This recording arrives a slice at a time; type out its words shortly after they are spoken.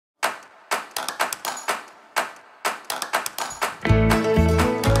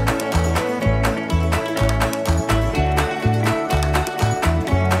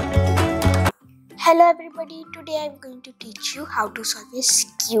everybody, today I'm going to teach you how to solve a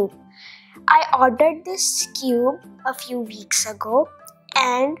Skewb. I ordered this Skewb a few weeks ago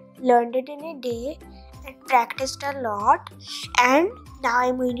and learned it in a day and practiced a lot, and now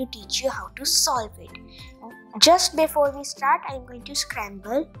I'm going to teach you how to solve it. Just before we start, I'm going to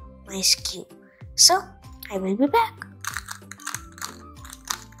scramble my Skewb. So I will be back.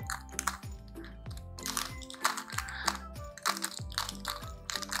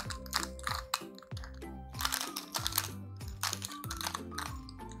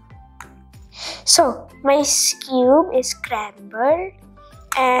 So my Skewb is scrambled,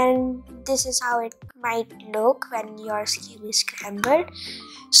 and this is how it might look when your Skewb is scrambled.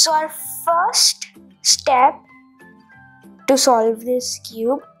 So our first step to solve this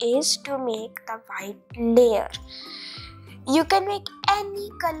Skewb is to make the white layer. You can make any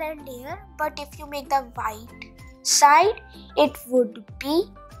color layer, but if you make the white side, it would be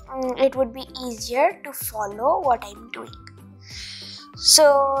easier to follow what I'm doing.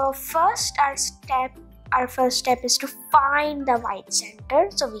 So first our first step is to find the white center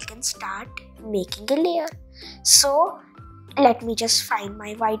so we can start making a layer. So let me just find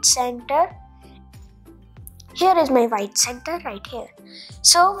my white center. Here is my white center right here.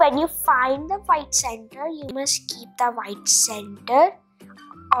 So when you find the white center, you must keep the white center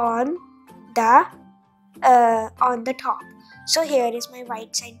on the top. So here is my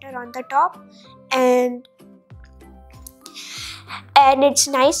white center on the top, and it's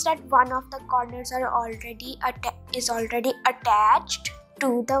nice that one of the corners are already attached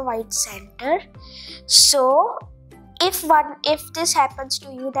to the white center. So if this happens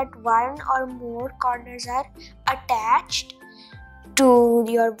to you, that one or more corners are attached to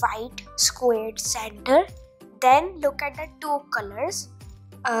your white squared center, then look at the two colors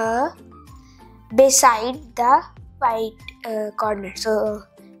beside the white corner. So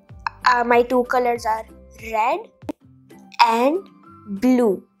my two colors are red and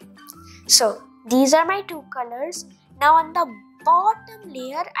blue. So these are my two colors. Now on the bottom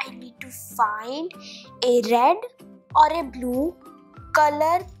layer, I need to find a red or a blue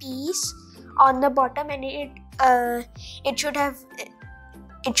color piece on the bottom, and it should have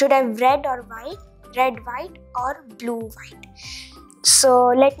red white or blue white. So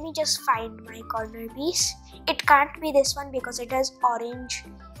let me just find my corner piece. It can't be this one because it has orange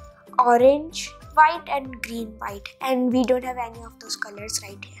white and green white, and we don't have any of those colors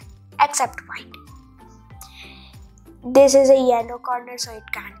right here except white. This is a yellow corner, so it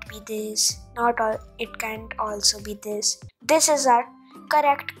can't be this. It can't also be this. This is our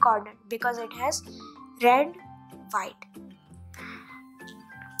correct corner because it has red, white.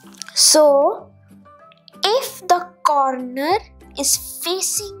 So if the corner is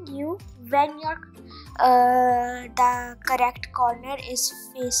facing you when the correct corner is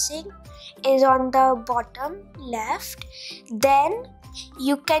on the bottom left, then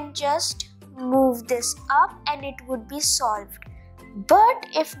you can just move this up and it would be solved. But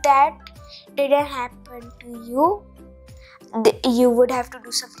if that didn't happen to you, you would have to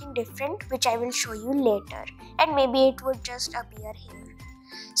do something different, which I will show you later, and maybe it would just appear here.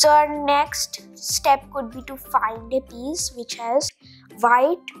 So our next step could be to find a piece which has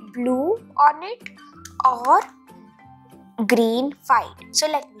white, blue on it, or green, white. So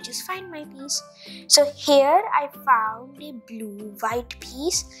let me just find my piece. So here I found a blue white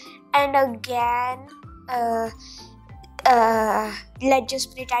piece, and again let's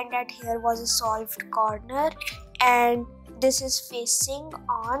just pretend that here was a solved corner, and this is facing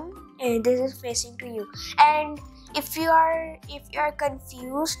to you. And if you are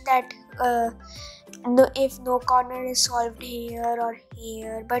confused that if no corner is solved here or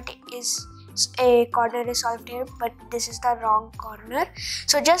here, but a corner is solved here, but this is the wrong corner,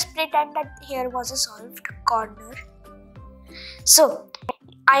 so just pretend that here was a solved corner. So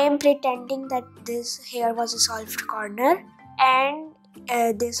I am pretending that this here was a solved corner, and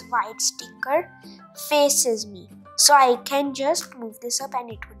this white sticker faces me, so I can just move this up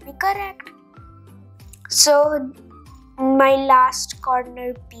and it would be correct. So my last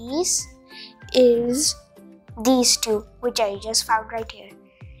corner piece is these two, which I just found right here.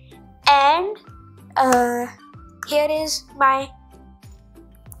 And here is my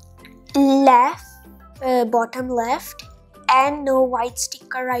bottom left, and no white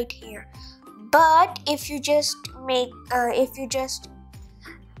sticker right here. But if you just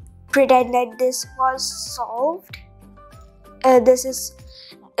pretend that this was solved,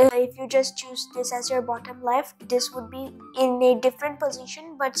 if you just choose this as your bottom left, this would be in a different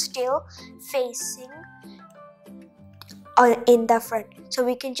position but still facing in the front. So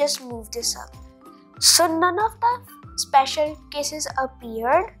we can just move this up. So none of the special cases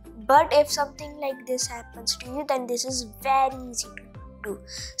appeared, But if something like this happens to you, then this is very easy to do.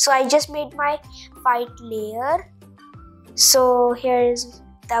 So I just made my white layer. So here is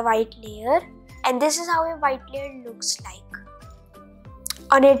the white layer, and this is how a white layer looks like.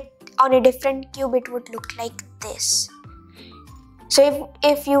 On a different cube it would look like this. So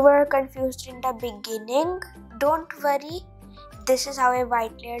if you were confused in the beginning, don't worry. This is how a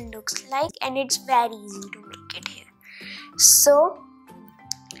white layer looks like, and it's very easy to make it here. So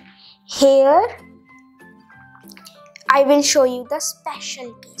here I will show you the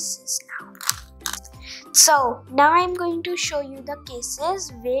special cases now. So now I'm going to show you the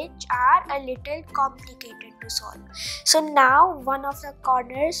cases which are a little complicated to solve. So now one of the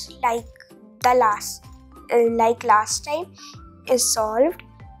corners, like last time, is solved.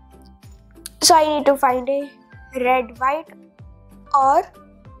 So I need to find a red white or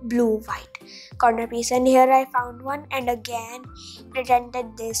blue white corner piece, and here I found one, and again pretend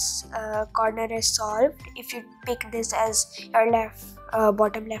that this corner is solved. If you pick this as your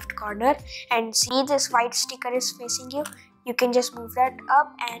bottom left corner and see this white sticker is facing you, you can just move that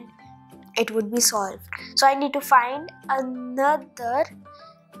up and it would be solved. So I need to find another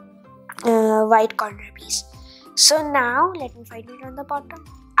white corner piece. So now let me find it on the bottom.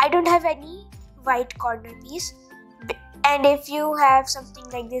 I don't have any white corner piece, and if you have something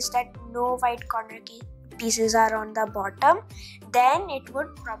like this that no white corner pieces are on the bottom, then it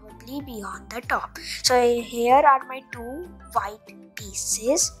would probably be on the top. So here are my two white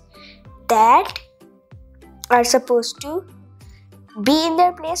pieces that are supposed to be in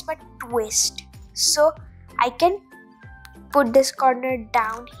their place but twist. So I can put this corner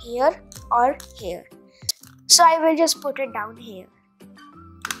down here or here. So I will just put it down here.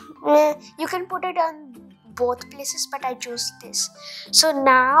 You can put it on both places, but I chose this. So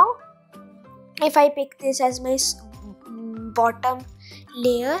now if I pick this as my bottom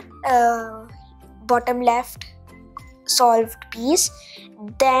layer, bottom left solved piece,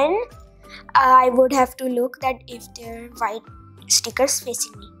 then I would have to look that if there are white stickers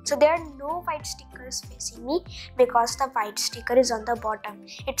facing me. So there are no white stickers facing me because the white sticker is on the bottom.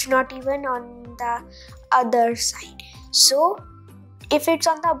 It's not even on the other side. So if it's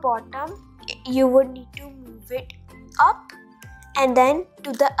on the bottom, you would need to move it up and then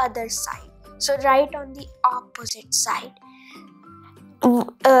to the other side. So right on the opposite side.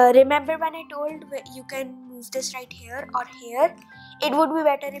 Remember when I told you can move this right here or here? It would be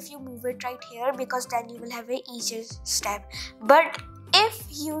better if you move it right here because then you will have an easier step. But if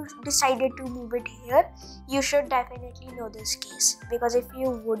you decided to move it here, you should definitely know this case, because if you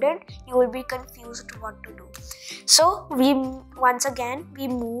wouldn't, you will be confused what to do. So once again we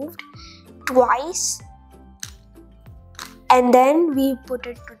moved twice and then we put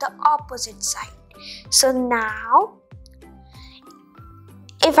it to the opposite side. So now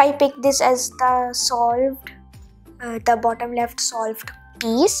if I pick this as the solved, the bottom left solved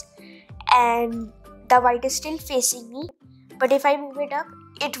piece, and the white is still facing me, but if I move it up,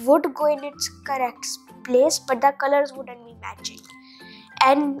 it would go in its correct place, but the colors wouldn't be matching,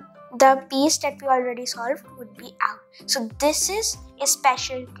 and the piece that we already solved would be out. So this is a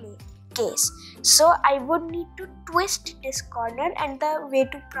special case. So I would need to twist this corner, and the way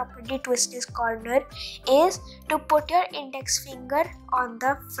to properly twist this corner is to put your index finger on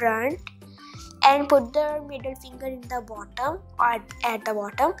the front and put the middle finger in the bottom or at the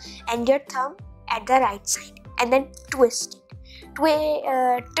bottom and your thumb at the right side, and then twist it.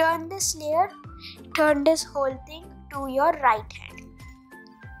 Turn this layer, turn this whole thing to your right hand,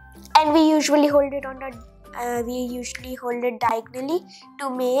 and we usually hold it diagonally to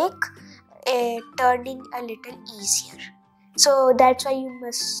make turning a little easier. So that's why you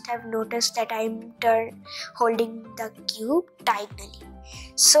must have noticed that I'm holding the cube diagonally.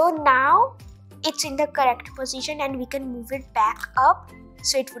 So now it's in the correct position and we can move it back up,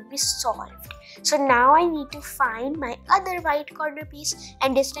 so it would be solved. So now I need to find my other white corner piece,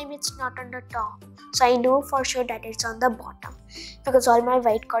 and this time it's not on the top. So I know for sure that it's on the bottom because all my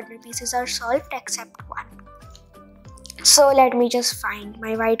white corner pieces are solved except one. So let me just find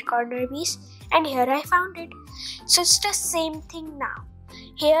my white corner piece, and here I found it. So it's the same thing now.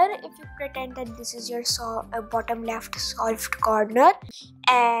 Here, if you pretend that this is your bottom left solved corner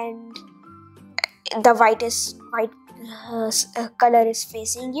and the white color is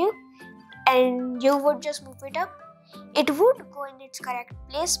facing you, and you would just move it up, it would go in its correct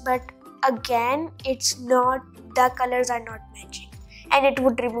place, but again it's not, the colors are not matching, and it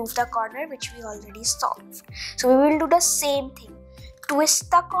would remove the corner which we already solved. So we will do the same thing,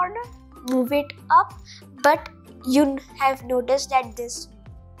 twist the corner, move it up, but you have noticed that this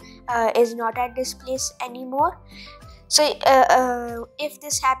is not at this place anymore. So if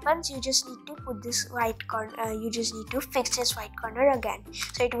this happens, you just need to put this white corner, you just need to fix this white corner again.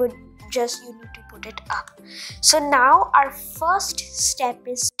 So it would just, you need to put it up. So now our first step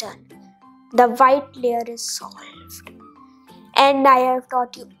is done. The white layer is solved. And I have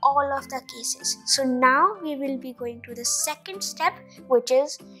taught you all of the cases. So now we will be going to the second step, which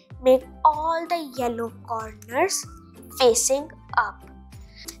is make all the yellow corners facing up.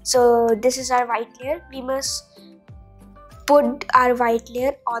 So this is our white layer. We must put our white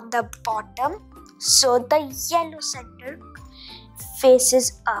layer on the bottom so the yellow center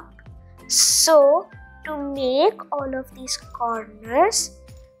faces up. So to make all of these corners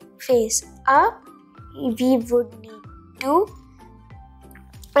face up,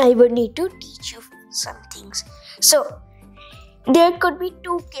 I would need to teach you some things. So there could be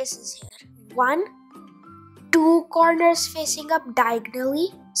two cases here. One, two corners facing up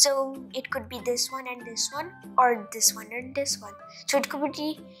diagonally. So it could be this one and this one, or this one and this one. So it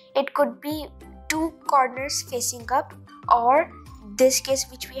could be two corners facing up, or this case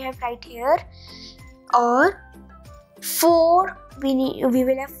which we have right here, or four. We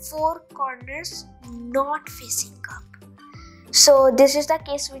will have four corners not facing up. So this is the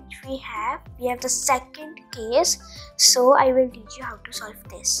case which we have. We have the second case. So I will teach you how to solve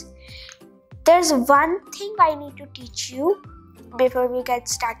this. There's one thing I need to teach you before we get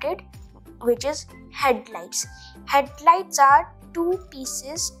started, which is headlights. Headlights are two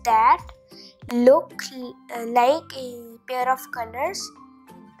pieces that look like a pair of colors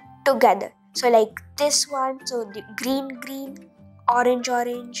together. So like this one, so the green,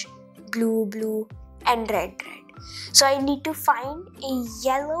 orange, blue, and red. So I need to find a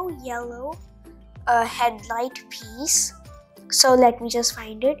yellow headlight piece. So let me just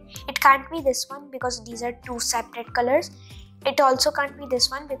find it. It can't be this one because these are two separate colors. It also can't be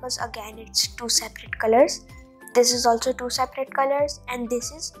this one because again it's two separate colors. This is also two separate colors, and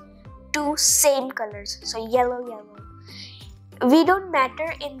this is two same colors. So yellow. We don't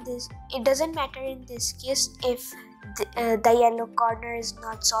matter in this. It doesn't matter in this case if the yellow corner is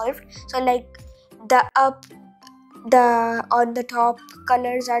not solved. So like the on the top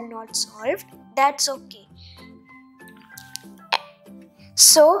colors are not solved. That's okay.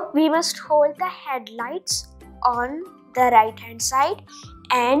 So we must hold the headlights on the right hand side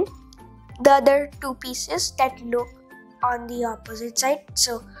and the other two pieces that look on the opposite side.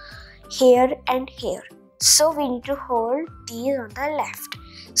 So here and here. So we need to hold these on the left.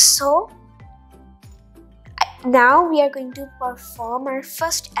 So now we are going to perform our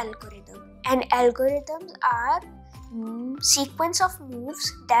first algorithm. And algorithms are sequence of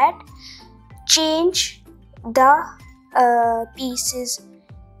moves that change the pieces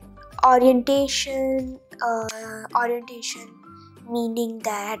orientation, meaning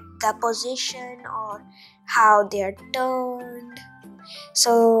that the position or how they are turned.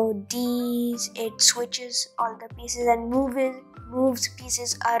 So it switches all the pieces and moves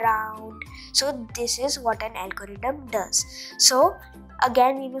pieces around. So this is what an algorithm does. So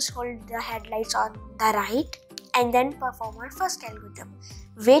again we must hold the headlights on the right and then perform our first algorithm,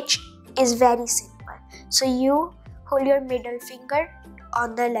 which is very simple. So you hold your middle finger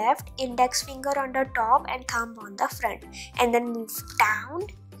on the left, index finger on the top and thumb on the front, and then move down,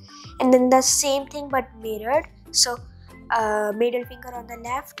 and then the same thing but mirrored. So middle finger on the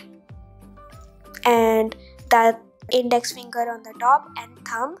left and the index finger on the top and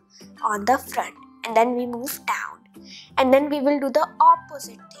thumb on the front, and then we move down, and then we will do the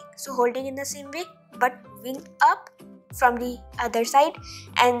opposite thing. So holding in the same way but moving up from the other side,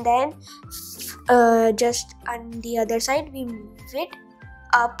 and then just on the other side we move it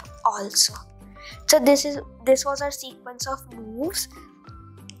up also. So this was our sequence of moves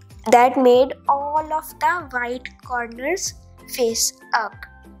that made all of the white corners face up.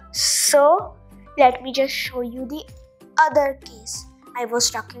 So let me just show you the other case I was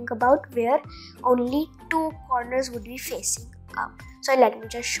talking about, where only two corners would be facing up. So let me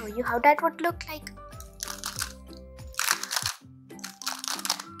just show you how that would look like.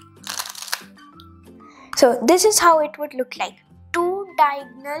 So this is how it would look like. Two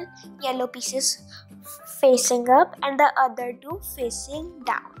diagonal yellow pieces facing up and the other two facing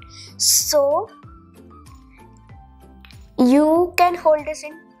down. So you can hold this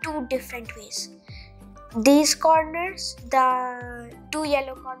in two different ways. These corners, the two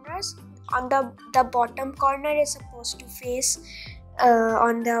yellow corners, on the bottom corner is supposed to face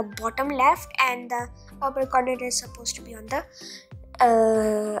on the bottom left, and the upper corner is supposed to be on the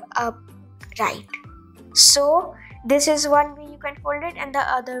up right. So this is one way you can fold it, and the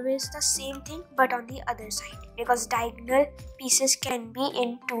other way is the same thing but on the other side, because diagonal pieces can be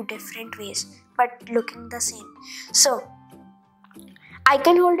in two different ways but looking the same. So I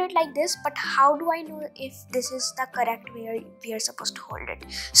can hold it like this, but how do I know if this is the correct way we are supposed to hold it?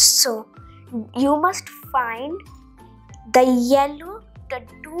 So you must find the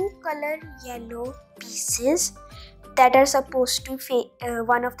two color yellow pieces that are supposed to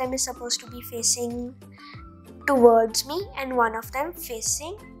one of them is supposed to be facing towards me and one of them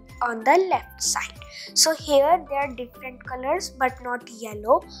facing on the left side. So here they are different colors but not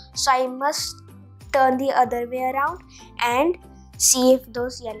yellow, so I must turn the other way around and see if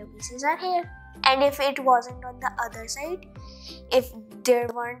those yellow pieces are here. And if it wasn't on the other side, if there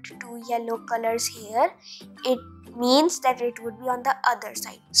weren't two yellow colors here, it means that it would be on the other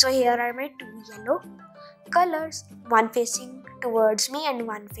side. So here are my two yellow colors, one facing towards me and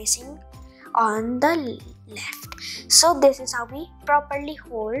one facing on the left. So this is how we properly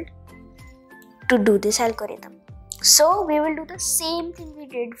hold to do this algorithm. So we will do the same thing we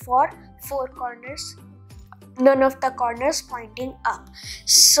did for four corners, none of the corners pointing up.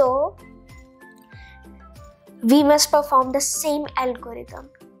 So we must perform the same algorithm.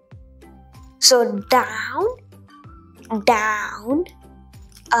 So down, down,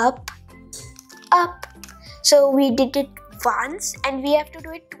 up, up. So we did it once and we have to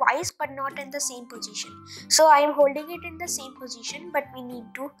do it twice but not in the same position. So I am holding it in the same position, but we need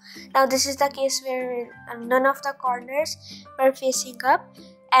to, now this is the case where none of the corners were facing up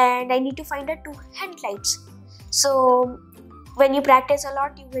and I need to find the two headlights. So when you practice a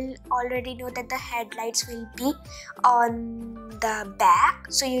lot, you will already know that the headlights will be on the back.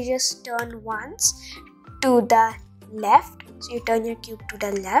 So you just turn once to the left. So you turn your cube to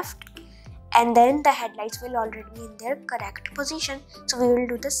the left and then the headlights will already be in their correct position. So we will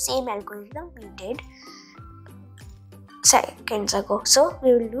do the same algorithm we did seconds ago. So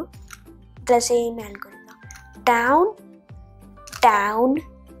we will do the same algorithm. Down, down,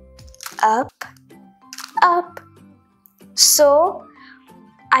 up, up. So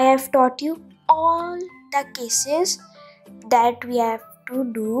I have taught you all the cases that we have to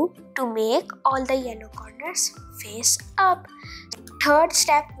do to make all the yellow corners face up. Third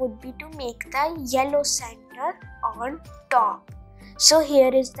step would be to make the yellow center on top. So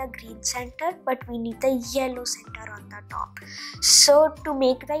here is the green center, but we need the yellow center on the top. So to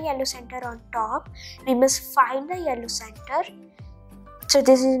make the yellow center on top, we must find the yellow center. So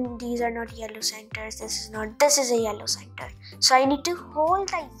these are not yellow centers, this is a yellow center. So I need to hold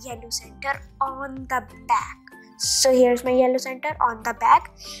the yellow center on the back. So here's my yellow center on the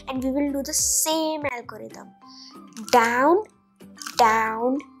back and we will do the same algorithm. Down,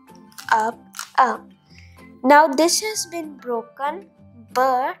 down, up, up. Now this has been broken,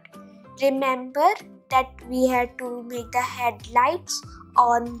 but remember that we had to make the headlights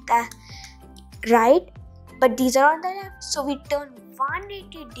on the right, but these are on the left. So we turn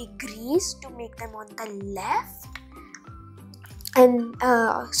 180 degrees to make them on the left and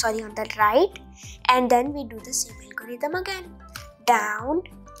on the right, and then we do the same algorithm again. Down,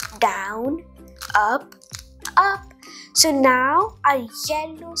 down, up, up. So now our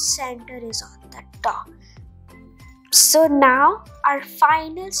yellow center is on the top. So now our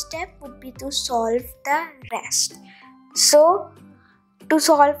final step would be to solve the rest. So to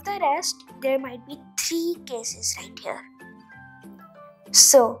solve the rest, there might be three cases right here.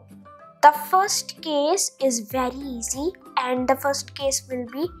 So the first case is very easy, and the first case will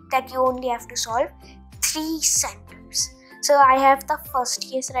be that you only have to solve three centers. So I have the first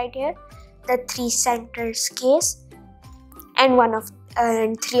case right here, the three centers case,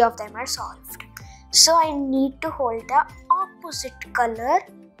 and three of them are solved. So I need to hold the opposite color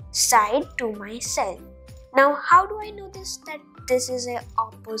side to myself. Now how do I know that this is an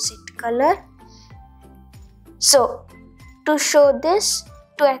opposite color? So to show this,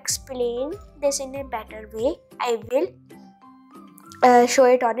 to explain this in a better way, I will show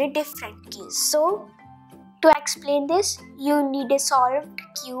it on a different case. So to explain this, you need a solved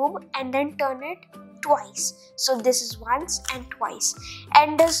cube and then turn it twice. So this is once and twice,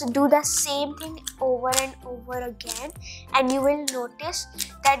 and just do the same thing over and over again, and you will notice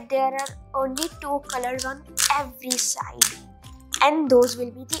that there are only two colors on every side, and those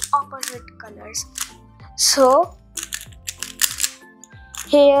will be the opposite colors. So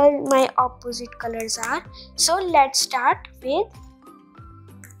here my opposite colors are. So let's start with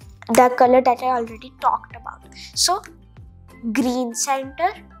the color that I already talked about. So green center,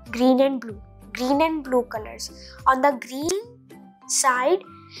 green and blue colors. On the green side,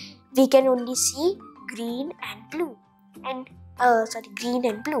 we can only see green and blue, and green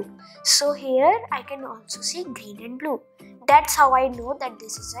and blue. So here I can also see green and blue. that's how I know that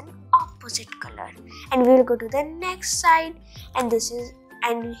this is an opposite color. And we will go to the next side, and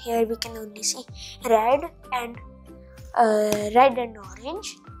here we can only see red and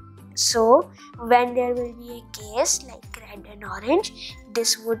orange. So when there will be a case like red and orange,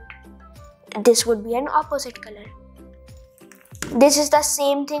 this would be an opposite color. This is the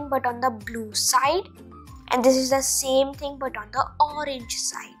same thing but on the blue side, and this is the same thing but on the orange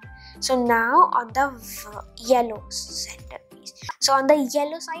side. So now on the yellow centerpiece. So on the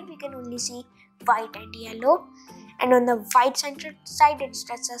yellow side we can only see white and yellow, and on the white center side it's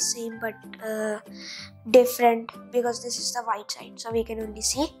just the same but different, because this is the white side, so we can only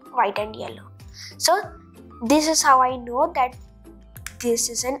see white and yellow. So this is how I know that this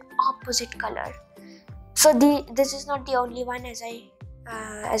is an opposite color. So this is not the only one, as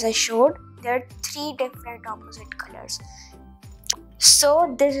I showed. There are 3 different opposite colors.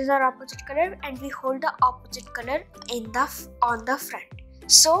 So this is our opposite color, and we hold the opposite color on the front.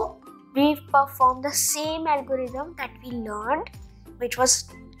 So we perform the same algorithm that we learned, which was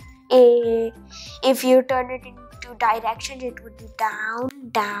if you turn it into directions, it would be down,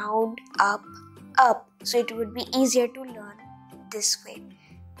 down, up, up. So it would be easier to learn this way.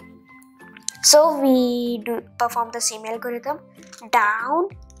 So we perform the same algorithm: down,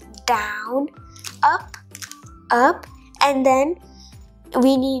 down, up, up, and then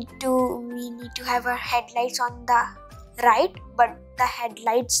we need to have our headlights on the right, but the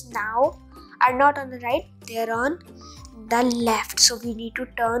headlights now are not on the right, they're on the left. So we need to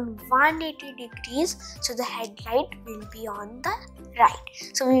turn 180 degrees so the headlight will be on the right.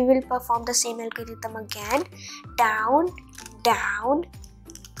 So we will perform the same algorithm again: down, down,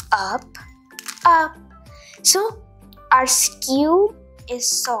 up, up. So our Skewb is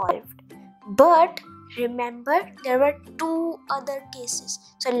solved. But remember, there were 2 other cases.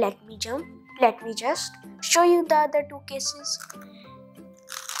 So let me just show you the other 2 cases.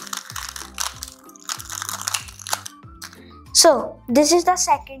 So this is the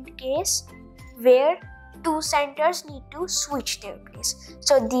second case where 2 centers need to switch their place.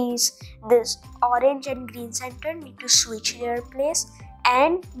 So this orange and green center need to switch their place,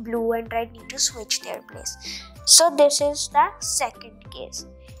 and blue and red need to switch their place. So this is the second case.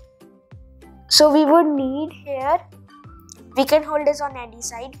 So we would need here, we can hold this on any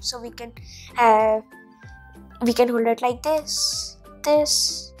side. So we can hold it like this,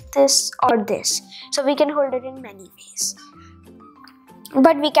 this, or this. So we can hold it in many ways.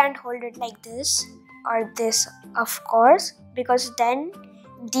 But we can't hold it like this or this, of course, because then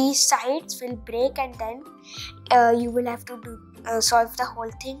these sides will break, and then you will have to solve the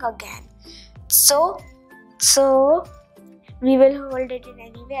whole thing again. So we will hold it in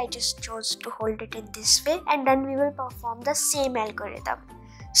any way. I just chose to hold it in this way, and then we will perform the same algorithm.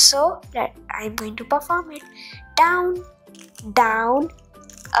 So I'm going to perform it: down, down,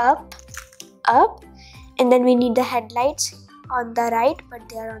 up, up, and then we need the headlights on the right, but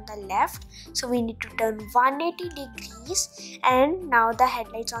they are on the left. So we need to turn 180 degrees, and now the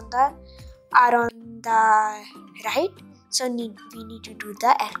headlights are on the right. So we need to do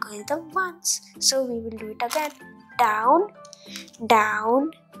the algorithm once. So we will do it again: down,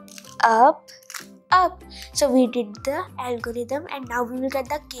 down, up, up. So we did the algorithm, and now we will get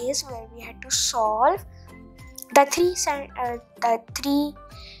the case where we had to solve the 3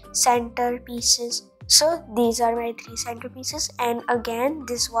 center pieces. So these are my 3 center pieces, and again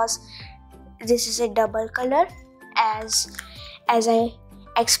this is a double color as I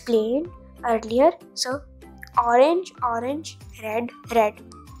explained earlier. So orange, orange, red, red.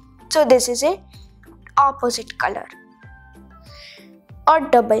 So this is a opposite color or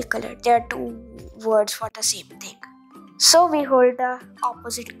double color. There are 2 words for the same thing. So we hold the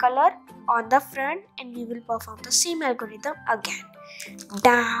opposite color on the front, and we will perform the same algorithm again: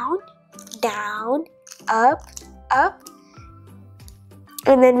 down, down, up, up,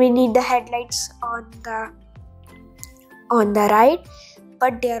 and then we need the headlights on the right,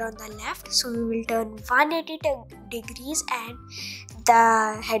 but they are on the left. So we will turn 180 degrees, and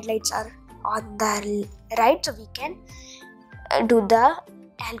the headlights are on the right, so we can do the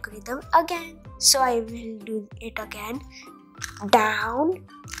algorithm again. So I will do it again: down,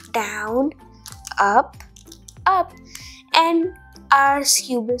 down, up, up, and our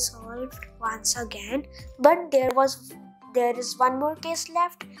Skewb is solved once again. But there is one more case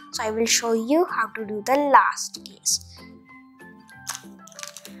left, so I will show you how to do the last case.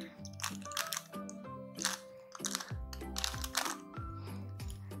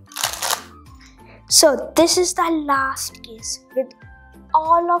 So this is the last case with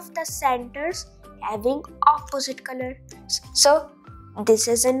all of the centers having opposite colors. So this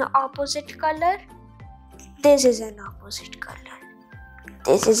is an opposite color, this is an opposite color,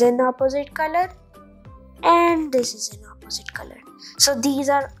 this is an opposite color, and this is an opposite color. So these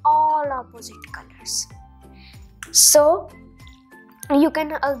are all opposite colors. So you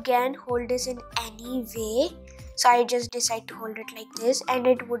can again hold this in any way. So I just decide to hold it like this, and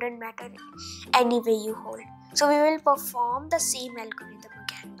it wouldn't matter any way you hold. So we will perform the same algorithm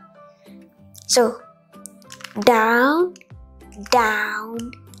again. So down,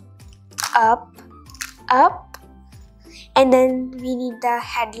 down, up, up, and then we need the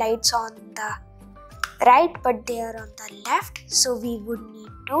headlights on the right, but they are on the left, so we would need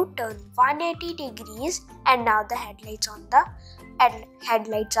to turn 180 degrees, and now the headlights are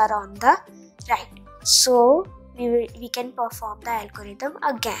on the right. So we can perform the algorithm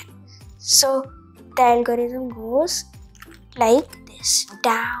again. So the algorithm goes like this: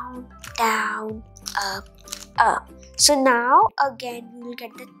 down, down, up, up. So now again we will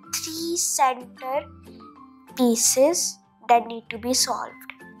get the 3 center pieces that need to be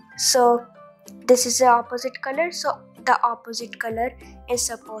solved. So this is the opposite color, so the opposite color is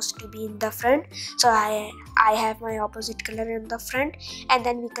supposed to be in the front. So I have my opposite color in the front, and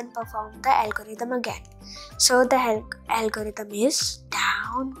then we can perform the algorithm again. So the algorithm is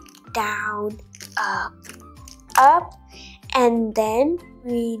down, down, up, up, and then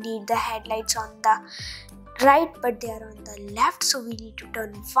we need the headlights on the right, but they are on the left, so we need to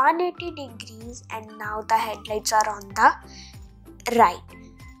turn 180 degrees, and now the headlights are on the right.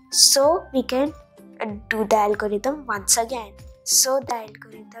 So we can do the algorithm once again. So the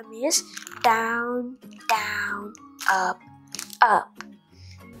algorithm is down, down, up, up.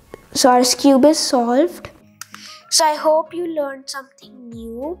 So our Skewb is solved. So I hope you learned something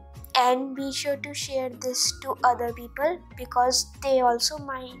new, and be sure to share this to other people, because they also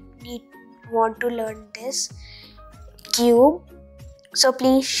might want to learn this Skewb. So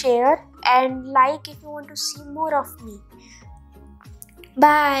please share and like if you want to see more of me.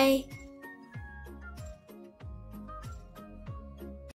 Bye.